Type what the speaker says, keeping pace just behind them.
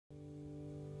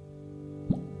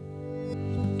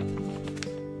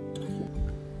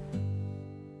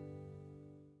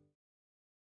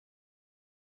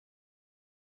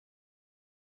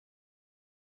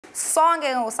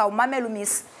sonke usawumamela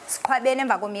umisi sikhwabene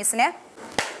emva komisi ne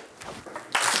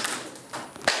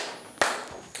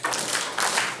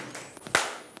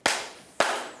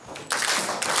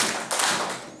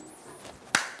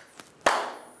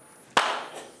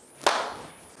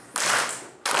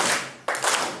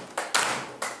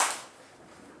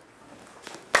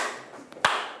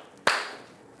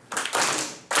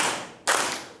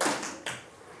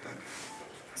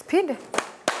Phinde.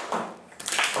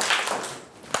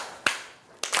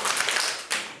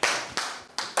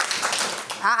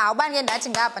 Ubani ke ndathi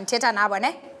ngapha ndithetha nabo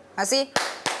ne? Masi.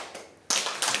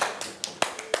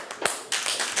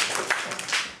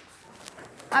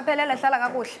 Aphelela hlala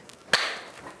kakuhle.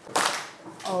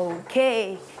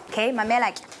 Okay. Okay,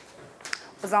 mamela ke.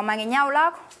 Uzawuma ngenyawo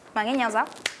lakho, mangenyawo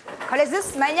zakho.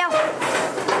 Khawulezisa manyawo.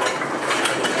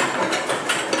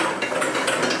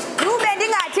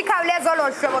 Ndingathi khawulezo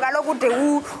lo hlobo kaloku ude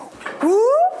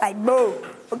ayibo.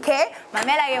 Okay,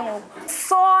 mamela ke ngoku.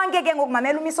 Sonke ke ngoku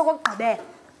mamela umiso kokugqibela.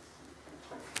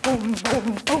 Boom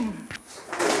boom boom.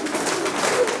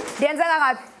 Ndiyenza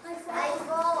kangaphi?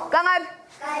 Kangaphi?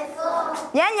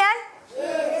 Nyanyan?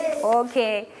 Yes.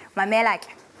 Okay, mamela ke.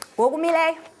 Ngoku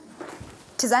umileyo.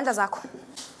 Yithi izandla zakho.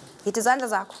 Yithi izandla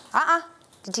zakho.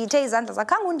 Ndithi yithe izandla zakho.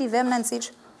 Khange undive mna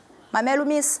ndisitsho. Mamela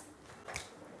umisi.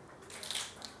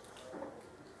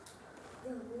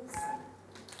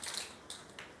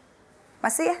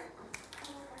 Masiye?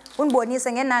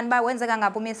 Undibonise ngenani ba wenze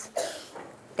kangaphi umisi?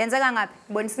 Ndenze kangaphi?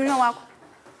 Bonisa umnwe wakho.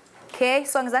 Okay,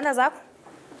 sonke izandla zakho.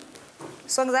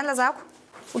 Sonke izandla zakho.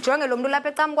 Ujonge lo muntu lapha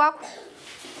ecam kwakho.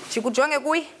 Jika ujonge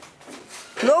kuye.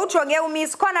 Lo ujonge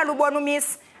umisi, khona lubona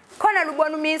umisi. Khona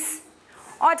lubona umisi.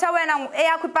 Otha wena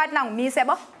eyakho ipartner ngumisi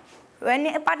yabo?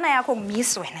 Wena ipartner yakho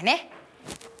ngumisi wena ne?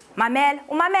 Mamela,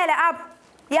 umamele apha.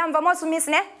 Yamva mos umisi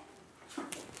ne?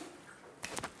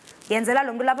 Yenzela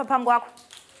lo muntu lapha phambi kwakho.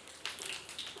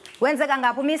 Wenze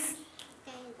kangaphi umisi?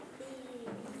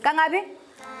 Kangaphi?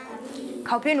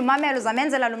 Khawuphinde umamela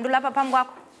uzamenzela lo muntu lapha phambi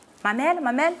kwakho.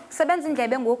 Mamela, sebenza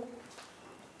indlebe ngoku.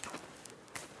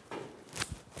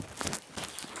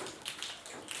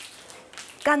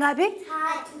 Kangaphi?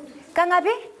 Kangaphi?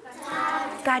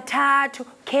 Kathathu.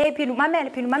 Okay, phinde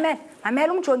umamele.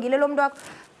 Mamela umjongile lo muntu wakho.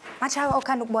 Matshawa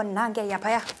okhanda ukubona nanke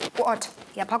yaphaya ku-ota.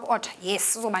 Yapha ku-ota.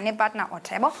 Yes, uzoba nepartner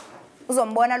ota, yabo?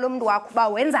 Uzombona lo muntu wakho uba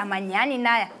wenza manyani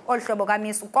na olu hlobo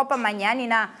kamisi. Ukopa manyani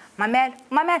na.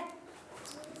 Mamela.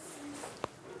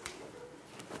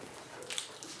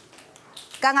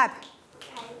 Kangaphi?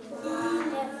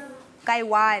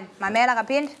 Kayi-1. Mamela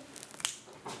kaphinde.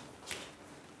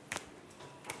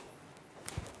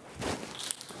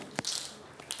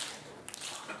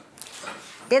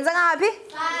 Ndenza ngaphi?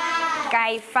 5.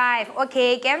 Kayi-5.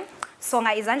 Okay ke.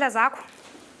 Songa izandla zakho.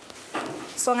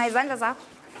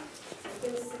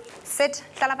 Sit,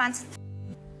 hlala phansi.